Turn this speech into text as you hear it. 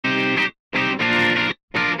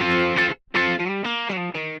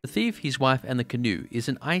The Thief, His Wife and the Canoe is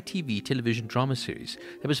an ITV television drama series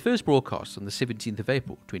that was first broadcast on the 17th of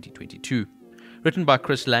April 2022. Written by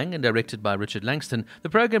Chris Lang and directed by Richard Laxton, the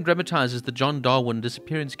program dramatizes the John Darwin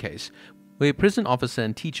disappearance case, where prison officer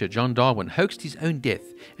and teacher John Darwin hoaxed his own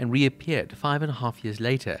death and reappeared 5.5 years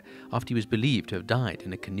later after he was believed to have died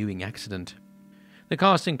in a canoeing accident. The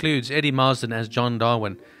cast includes Eddie Marsden as John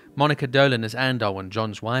Darwin, Monica Dolan as Anne Darwin,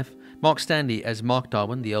 John's wife, Mark Stanley as Mark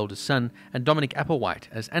Darwin, the eldest son, and Dominic Applewhite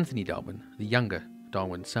as Anthony Darwin, the younger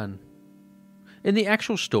Darwin's son. In the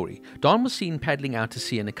actual story, Darwin was seen paddling out to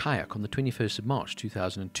sea in a kayak on the 21st of March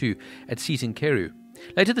 2002 at Canoe-Review.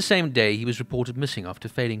 Later the same day, he was reported missing after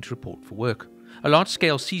failing to report for work. A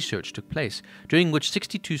large-scale sea search took place, during which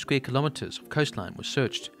 62 square kilometers of coastline was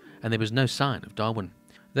searched, and there was no sign of Darwin,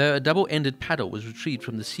 though a double-ended paddle was retrieved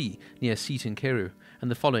from the sea near Canoe-Review, and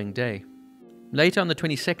the following day. Later, on the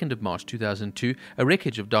 22nd of March 2002, a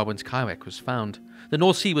wreckage of Darwin's kayak was found. The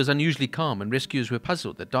North Sea was unusually calm, and rescuers were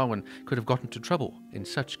puzzled that Darwin could have gotten into trouble in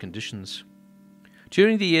such conditions.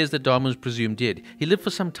 During the years that Darwin was presumed dead, he lived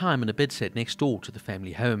for some time in a bedstead next door to the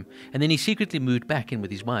family home, and then he secretly moved back in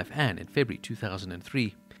with his wife Anne in February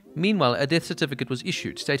 2003. Meanwhile, a death certificate was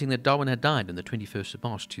issued stating that Darwin had died on the 21st of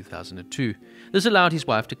March 2002. This allowed his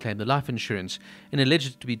wife to claim the life insurance, and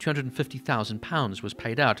alleged to be £250,000 was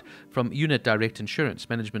paid out from Unit Direct Insurance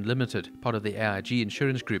Management Limited, part of the AIG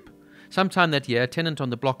insurance group. Sometime that year, a tenant on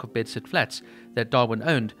the block of bedsit flats that Darwin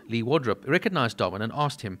owned, Lee Wardrop, recognized Darwin and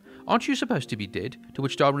asked him, "Aren't you supposed to be dead?" To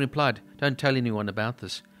which Darwin replied, "Don't tell anyone about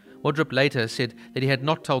this." Wardrop later said that he had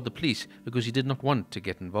not told the police because he did not want to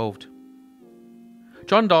get involved.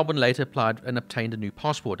 John Darwin later applied and obtained a new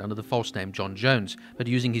passport under the false name John Jones, but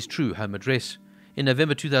using his true home address. In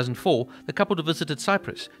November 2004, the couple visited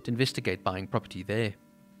Cyprus to investigate buying property there.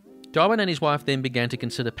 Darwin and his wife then began to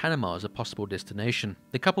consider Panama as a possible destination.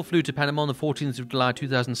 The couple flew to Panama on the 14th of July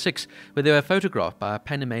 2006, where they were photographed by a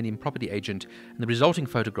Panamanian property agent, and the resulting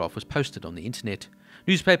photograph was posted on the internet.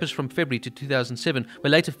 Newspapers from February to 2007 were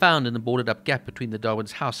later found in the boarded-up gap between the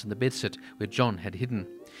Darwin's house and the bedsit where John had hidden.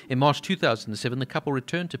 In March 2007, the couple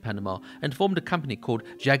returned to Panama and formed a company called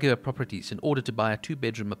Jaguar Properties in order to buy a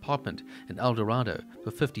 2-bedroom apartment in El Dorado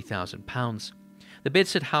for £50,000. The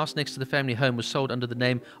bedsit house next to the family home was sold under the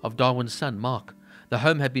name of Darwin's son, Mark. The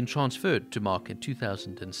home had been transferred to Mark in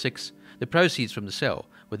 2006. The proceeds from the sale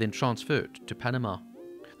were then transferred to Panama.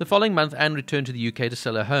 The following month, Anne returned to the UK to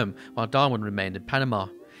sell her home, while Darwin remained in Panama.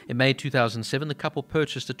 In May 2007, the couple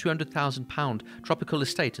purchased a £200,000 tropical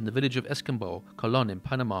estate in the village of Escambol, Colon in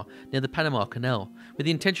Panama, near the Panama Canal, with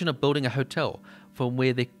the intention of building a hotel from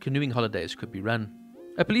where their canoeing holidays could be run.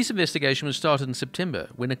 A police investigation was started in September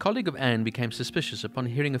when a colleague of Anne became suspicious upon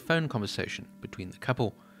hearing a phone conversation between the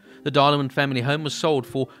couple. The Darwin family home was sold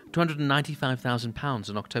for £295,000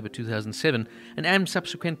 in October 2007, and Anne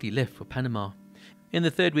subsequently left for Panama. In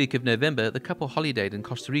the third week of November, the couple holidayed in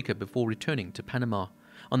Costa Rica before returning to Panama.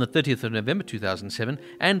 On the 30th of November 2007,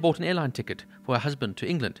 Anne bought an airline ticket for her husband to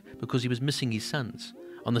England because he was missing his sons.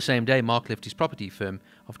 On the same day, Mark left his property firm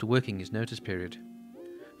after working his notice period.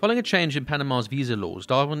 Following a change in Panama's visa laws,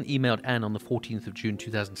 Darwin emailed Anne on the 14th of June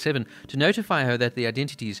 2007 to notify her that the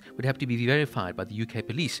identities would have to be verified by the UK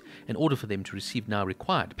police in order for them to receive now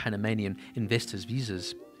required Panamanian investors'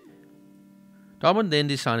 visas. Darwin then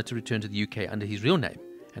decided to return to the UK under his real name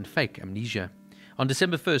and fake amnesia. On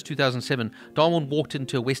December 1st, 2007, Darwin walked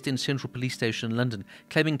into a West End Central Police station in London,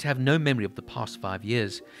 claiming to have no memory of the past 5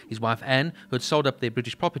 years. His wife Anne, who had sold up their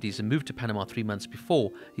British properties and moved to Panama 3 months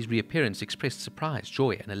before his reappearance, expressed surprise,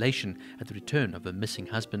 joy and elation at the return of her missing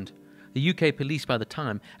husband. The UK police by the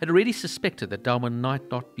time had already suspected that Darwin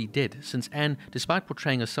might not be dead, since Anne, despite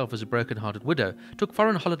portraying herself as a broken-hearted widow, took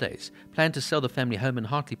foreign holidays, planned to sell the family home in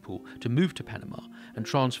Hartlepool to move to Panama, and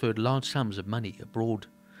transferred large sums of money abroad.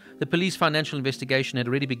 The police financial investigation had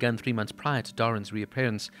already begun 3 months prior to Darwin's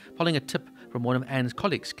reappearance, following a tip from one of Anne's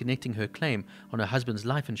colleagues connecting her claim on her husband's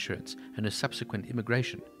life insurance and her subsequent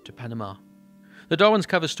immigration to Panama. The Darwin's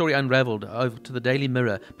cover story unravelled over to the Daily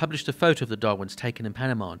Mirror published a photo of the Darwins taken in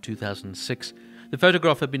Panama in 2006. The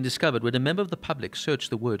photograph had been discovered when a member of the public searched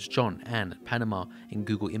the words John, Anne, Panama in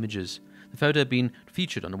Google Images. The photo had been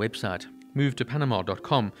featured on the website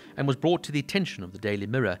movetopanama.com and was brought to the attention of the Daily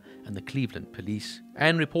Mirror and the Cleveland police.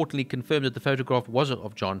 Anne reportedly confirmed that the photograph was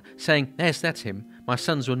of John, saying, "Yes, that's him. My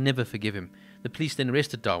sons will never forgive him." The police then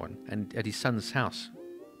arrested Darwin and at his son's house.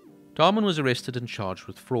 Darwin was arrested and charged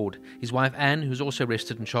with fraud. His wife Anne, who was also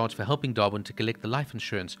arrested and charged for helping Darwin to collect the life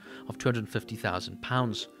insurance of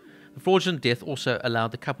 £250,000. The fraudulent death also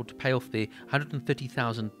allowed the couple to pay off their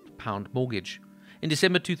 £130,000 mortgage. In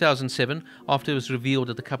December 2007, after it was revealed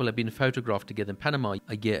that the couple had been photographed together in Panama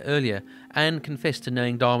a year earlier, Anne confessed to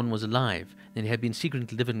knowing Darwin was alive and he had been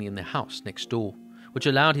secretly living in their house next door, which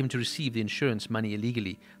allowed him to receive the insurance money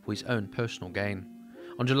illegally for his own personal gain.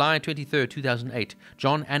 On July 23, 2008,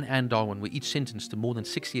 John and Anne Darwin were each sentenced to more than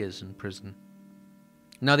 6 years in prison.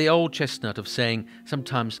 Now, the old chestnut of saying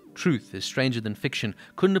sometimes truth is stranger than fiction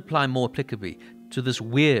couldn't apply more applicably to this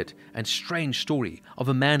weird and strange story of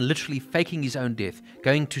a man literally faking his own death,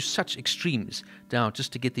 going to such extremes now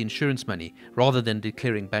just to get the insurance money rather than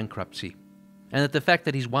declaring bankruptcy. And that the fact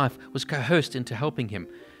that his wife was coerced into helping him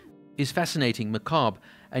is fascinating, macabre,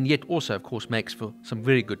 and yet also, of course, makes for some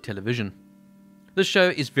very good television. This show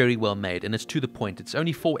is very well made and it's to the point. It's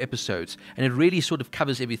only 4 episodes and it really sort of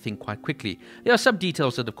covers everything quite quickly. There are some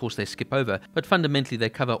details that of course they skip over, but fundamentally they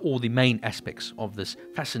cover all the main aspects of this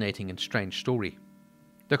fascinating and strange story.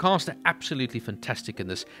 The cast are absolutely fantastic in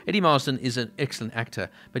this. Eddie Marsden is an excellent actor,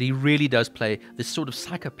 but he really does play this sort of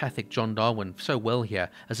psychopathic John Darwin so well here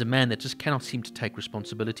as a man that just cannot seem to take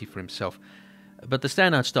responsibility for himself. But the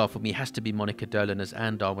standout star for me has to be Monica Dolan as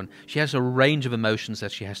Anne Darwin. She has a range of emotions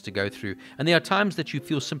that she has to go through, and there are times that you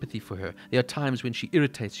feel sympathy for her. There are times when she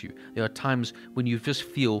irritates you. There are times when you just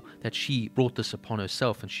feel that she brought this upon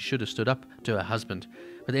herself and she should have stood up to her husband.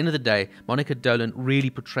 But at the end of the day, Monica Dolan really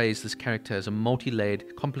portrays this character as a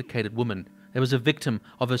multi-layered, complicated woman that was a victim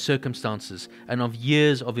of her circumstances and of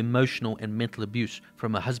years of emotional and mental abuse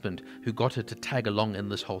from her husband, who got her to tag along in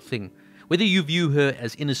this whole thing. Whether you view her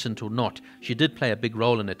as innocent or not, she did play a big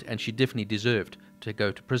role in it and she definitely deserved to go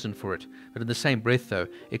to prison for it. But in the same breath though,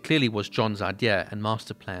 it clearly was John's idea and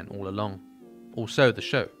master plan all along. Also, the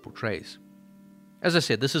show portrays. As I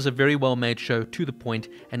said, this is a very well made show, to the point,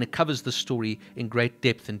 and it covers the story in great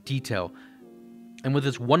depth and detail. And with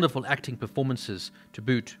its wonderful acting performances to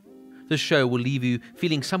boot, this show will leave you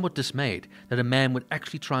feeling somewhat dismayed that a man would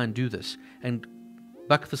actually try and do this and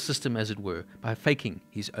buck the system, as it were, by faking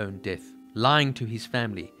his own death, lying to his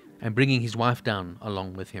family, and bringing his wife down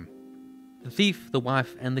along with him. The Thief, the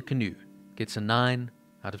Wife, and the Canoe gets a 9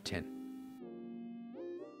 out of 10.